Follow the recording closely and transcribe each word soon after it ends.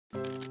Hey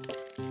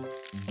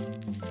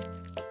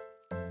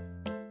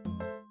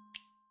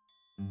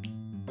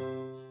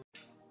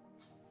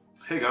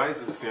guys,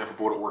 this is Sam from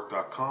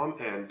Booredatwork.com,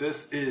 and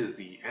this is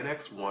the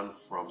NX1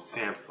 from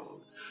Samsung.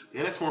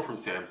 The NX1 from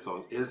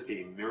Samsung is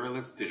a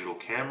mirrorless digital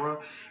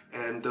camera,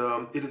 and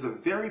it is a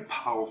very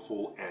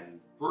powerful and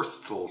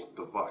versatile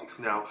device.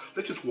 Now,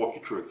 let's just walk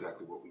you through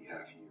exactly what we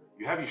have here.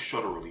 You have your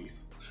shutter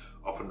release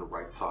up on the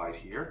right side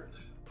here.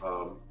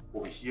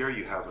 Over here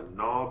you have a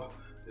knob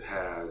that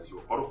has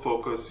your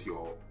autofocus,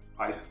 your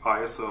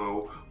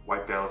ISO,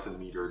 white balance, and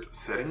metered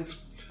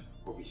settings.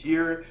 Over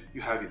here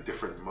you have your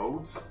different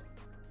modes.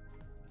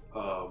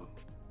 On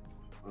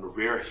the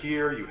rear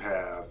here you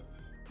have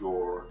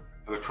your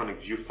electronic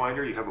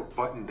viewfinder. You have a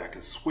button that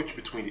can switch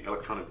between the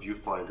electronic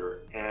viewfinder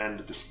and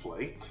the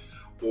display,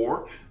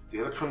 or the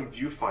electronic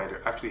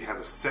viewfinder actually has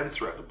a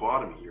sensor at the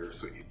bottom here.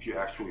 So if you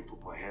actually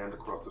put my hand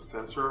across the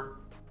sensor,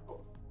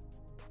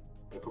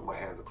 I put my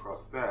hand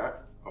across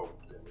that, oh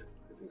damn it,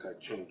 I think I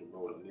changed the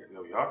mode on there.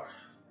 There we are.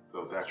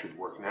 So that should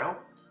work now.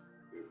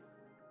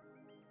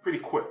 Pretty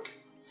quick.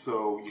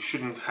 So you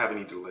shouldn't have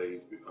any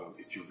delays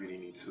if you really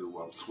need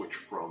to switch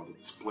from the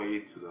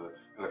display to the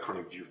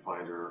electronic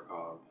viewfinder,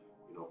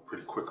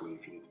 pretty quickly.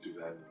 If you need to do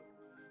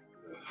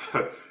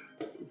that,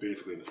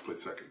 basically in a split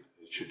second,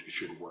 it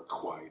should work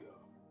quite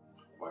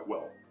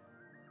well.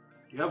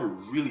 You have a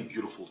really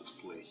beautiful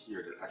display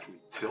here that actually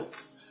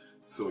tilts,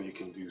 so you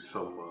can do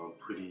some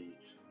pretty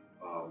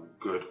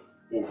good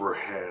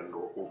overhand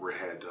or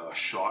overhead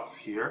shots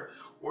here,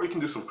 or you can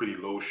do some pretty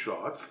low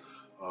shots.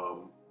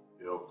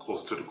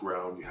 Closer to the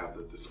ground, you have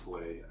the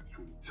display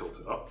actually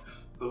tilted up.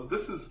 So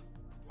this is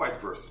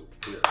quite versatile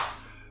here.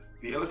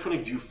 The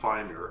electronic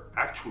viewfinder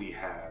actually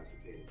has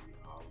an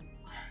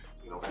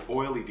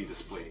OLED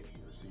display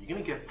here, so you're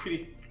going to get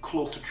pretty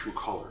close to true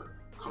color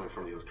coming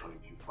from the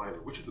electronic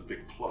viewfinder, which is a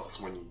big plus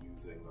when you're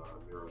using a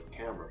mirrorless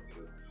camera,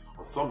 because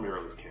on some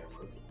mirrorless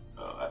cameras,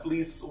 at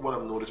least what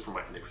I've noticed from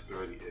my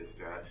NX30 is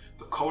that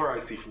the color I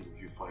see from the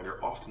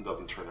viewfinder often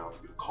doesn't turn out to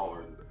be the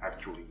color that's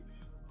actually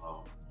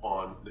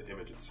on the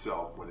image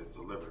itself when it's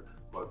delivered.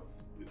 But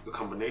the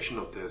combination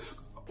of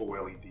this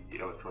OLED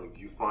electronic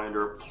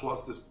viewfinder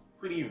plus this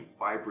pretty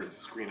vibrant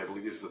screen, I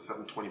believe this is a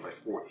 720 by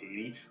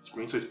 480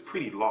 screen, so it's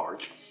pretty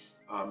large,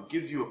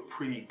 gives you a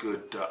pretty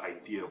good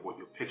idea of what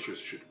your pictures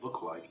should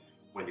look like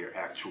when they're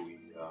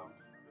actually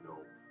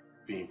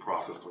being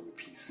processed on your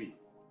PC.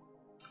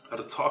 At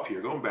the top here,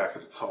 going back to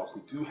the top,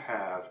 we do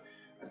have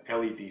an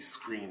LED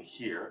screen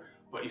here,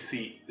 but you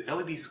see the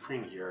LED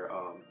screen here,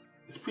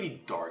 it's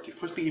pretty dark,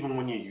 especially even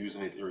when you're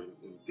using it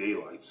in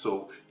daylight.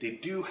 So they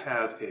do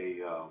have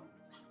a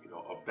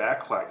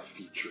backlight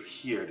feature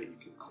here that you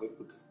can click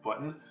with this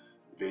button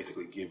to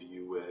basically give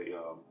you a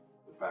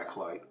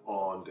backlight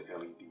on the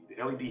LED.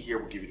 The LED here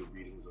will give you the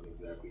readings on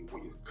exactly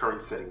what your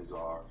current settings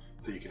are,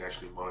 so you can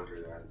actually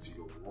monitor that as you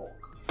go along.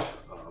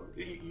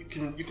 You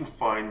can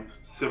find a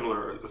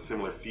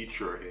similar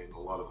feature in a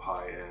lot of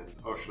high-end,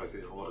 or should I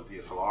say, a lot of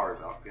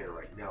DSLRs out there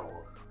right now,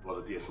 or a lot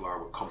of DSLR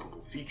with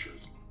comparable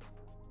features.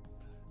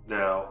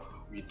 Now,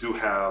 we do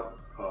have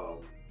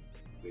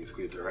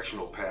basically a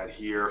directional pad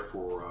here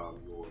for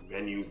your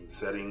menus and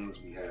settings.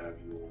 We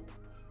have your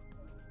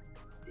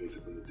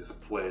basically the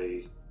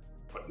display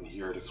button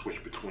here to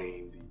switch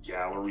between the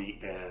gallery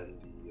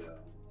and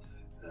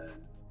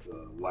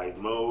the live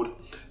mode,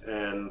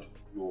 and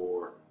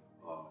your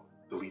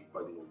delete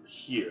button over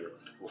here.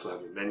 Also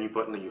have your menu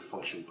button and your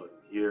function button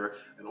here,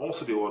 and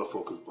also the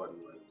autofocus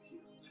button right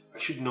here. I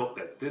should note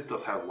that this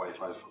does have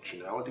Wi-Fi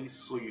functionality,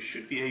 so you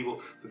should be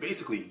able to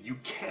basically, you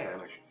can,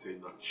 I should say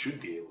not should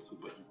be able to,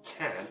 but you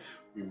can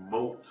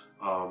remote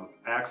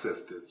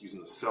access this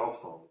using a cell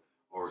phone,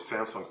 or a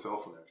Samsung cell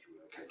phone actually,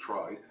 like I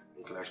tried. And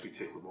you can actually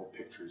take remote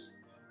pictures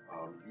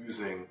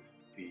using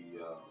the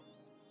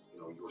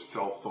your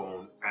cell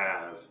phone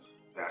as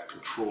that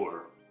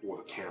controller for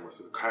the camera.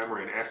 So the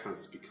camera in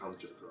essence becomes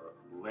just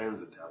a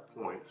lens at that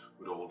point,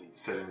 with all the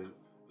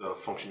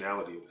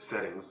functionality of the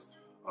settings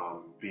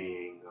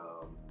being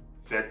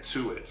fed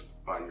to it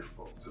by your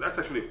phone. So that's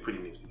actually a pretty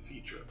nifty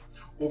feature.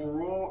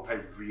 Overall, I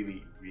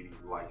really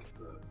like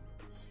the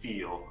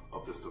feel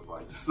of this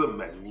device. This is a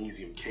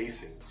magnesium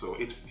casing, so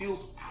it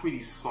feels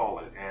pretty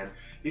solid. And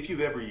if you've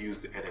ever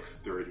used the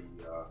NX30,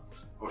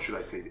 or should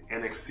I say the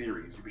NX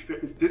series,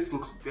 this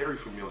looks very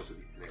familiar to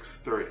the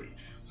NX30.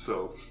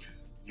 So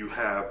you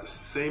have the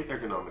same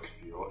ergonomic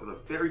feel and a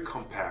very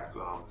compact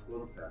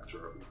form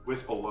factor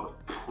with a lot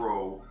of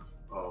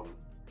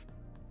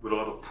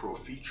pro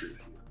features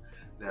here.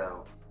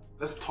 Now,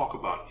 let's talk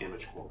about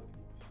image quality.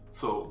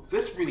 So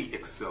this really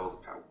excels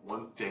at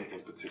one thing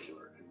in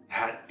particular, and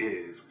that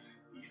is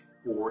the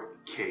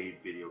 4K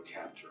video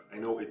capture. I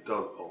know it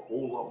does a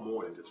whole lot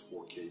more than just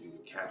 4K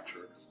video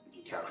capture. You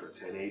can capture at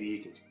 1080,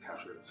 you can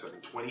capture at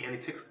 720, and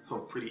it takes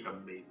some pretty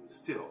amazing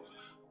stills.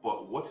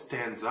 But what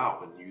stands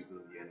out when using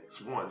the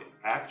NX1 is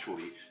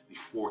actually the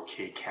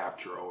 4K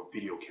capture or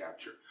video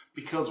capture.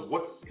 Because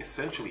what's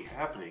essentially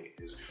happening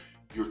is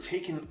you're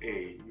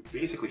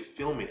basically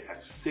filming at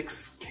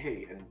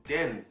 6K and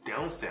then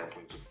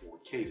downsampling to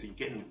 4K. So you're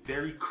getting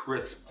very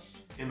crisp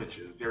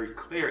images, very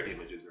clear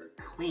images, very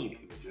clean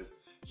images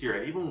here.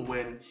 And even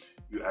when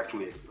you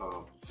actually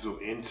zoom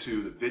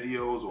into the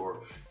videos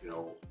or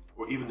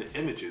or even the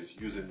images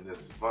using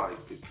this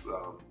device, it's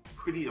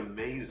pretty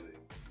amazing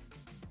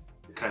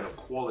the kind of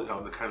quality,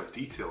 the kind of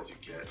details you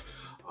get,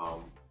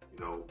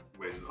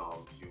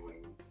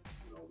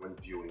 when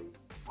viewing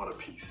on a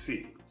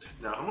PC.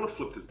 Now I'm going to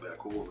flip this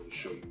back over and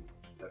show you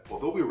that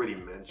although we already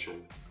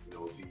mentioned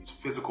these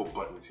physical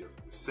buttons here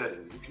for the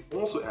settings, you can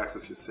also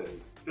access your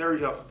settings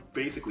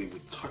basically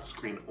with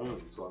touchscreen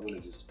only. So I'm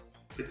going to just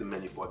hit the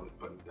menu button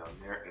down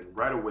there, and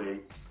right away,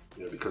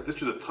 because this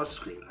is a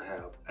touchscreen, I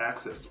have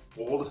access to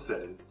all the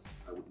settings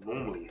I would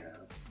normally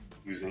have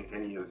using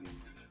any of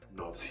these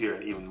knobs here,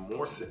 and even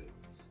more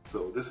settings.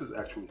 So this is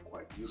actually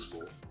quite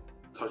useful.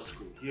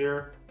 Touchscreen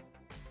here,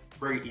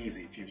 very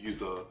easy. If you've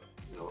used a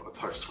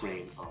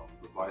touchscreen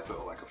device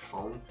like a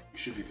phone, you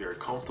should be very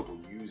comfortable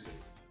using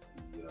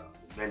the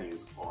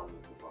menus on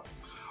this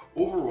device.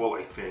 Overall,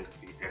 I think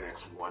the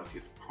NX1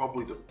 is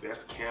probably the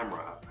best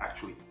camera I've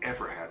actually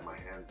ever had my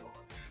hands on,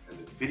 and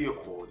the video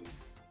quality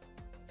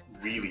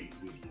is really,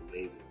 really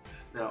amazing.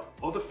 Now,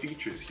 other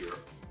features here,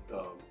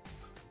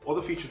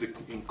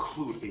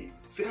 include a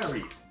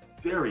very,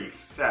 very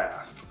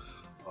fast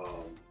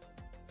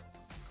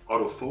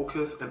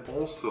autofocus, and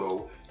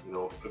also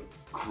a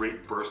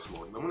great burst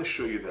mode. And I'm going to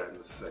show you that in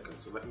a second.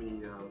 So let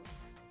me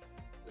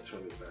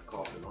turn this back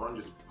off and on.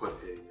 Just put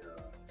a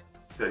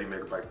 30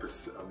 megabyte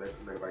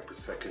per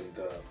second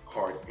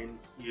card in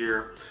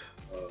here.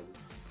 The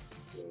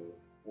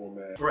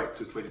format. All right,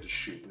 so it's ready to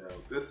shoot. Now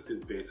this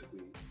is basically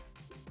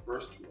the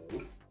burst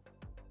mode,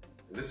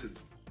 and this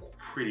is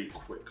pretty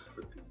quick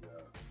with the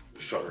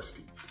shutter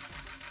speeds.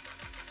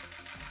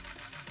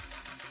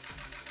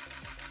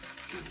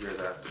 You can hear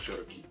that the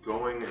shutter keep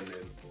going, and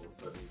then all of a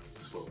sudden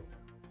it's slowing down.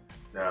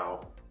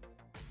 Now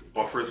the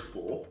buffer is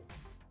full.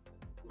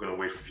 We're going to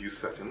wait for a few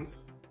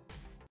seconds,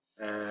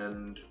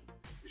 and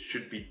it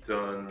should be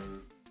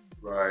done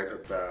right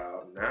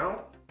about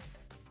now.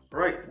 All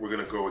right, we're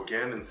going to go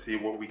again and see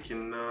what we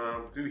can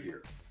do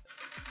here.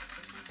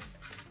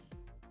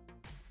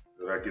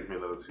 So that gives me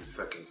another 2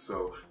 seconds.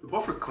 So the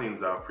buffer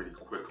cleans out pretty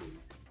quickly.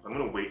 I'm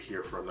going to wait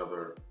here for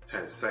another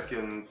 10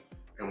 seconds,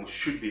 and we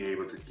should be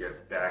able to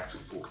get back to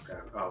full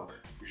capacity.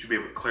 We should be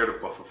able to clear the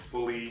buffer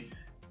fully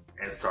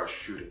and start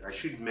shooting. I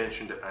should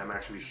mention that I'm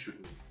actually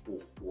shooting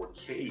full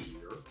 4K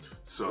here,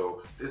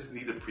 so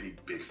these are pretty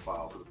big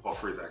files. So the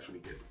buffer is actually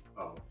getting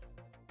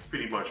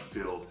pretty much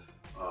filled,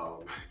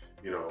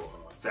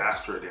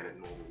 faster than it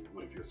normally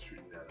would if you're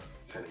shooting at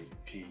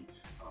 1080p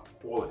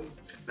quality.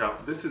 Now,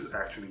 this is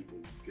actually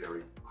a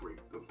very great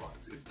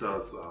device. It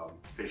does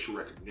facial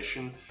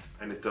recognition,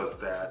 and it does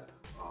that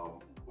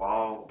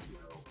while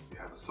you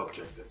have a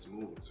subject that's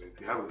moving. So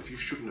if you're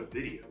shooting a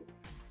video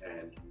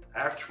and you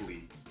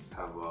actually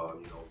have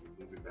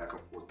moving back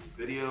and forth in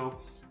the video,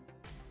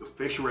 the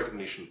facial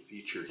recognition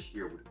feature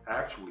here would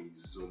actually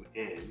zoom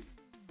in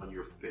on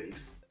your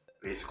face,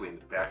 basically in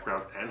the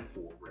background and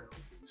foreground.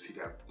 You see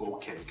that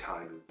bokeh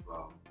kind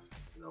of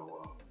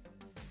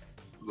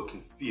look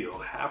and feel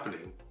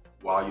happening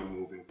while you're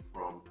moving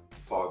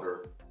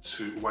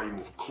while you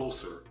move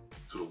closer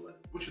to the lens,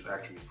 which is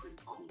actually pretty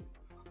cool.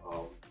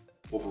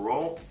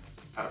 Overall,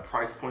 at a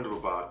price point of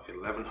about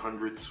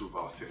 $1,100 to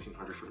about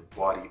 $1,500 for the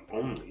body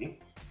only.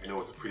 I know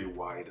it's a pretty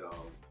wide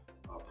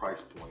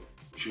price point.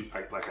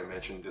 Like I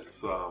mentioned,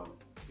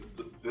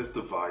 this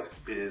device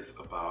is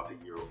about a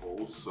year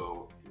old,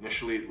 so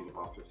initially it was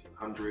about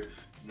 $1,500.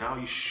 Now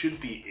you should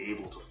be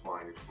able to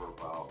find it for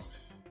about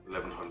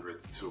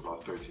 $1,100 to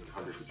about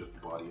 $1,300 for just the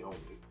body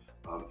only.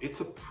 It's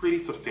a pretty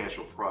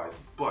substantial price,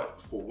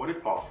 but for what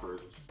it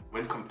offers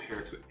when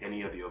compared to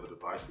any of the other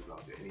devices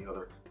out there, any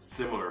other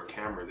similar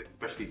cameras,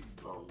 especially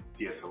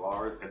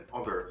DSLRs and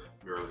other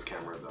mirrorless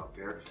cameras out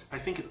there, I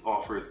think it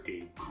offers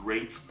a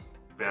great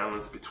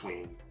balance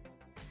between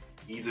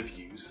ease of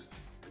use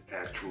and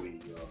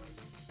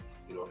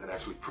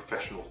actually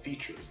professional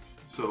features.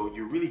 So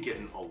you're really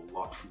getting a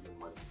lot for your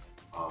money.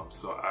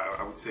 So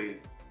I would say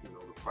the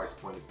price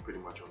point is pretty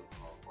much on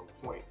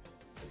point.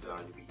 And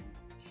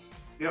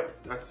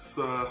yep, that's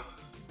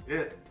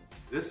it.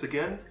 This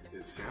again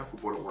is Sam for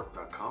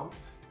Booredatwork.com,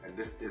 and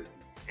this is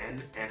the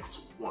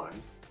NX1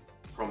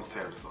 from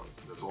Samsung.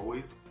 As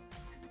always,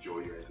 enjoy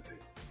your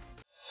entertainment.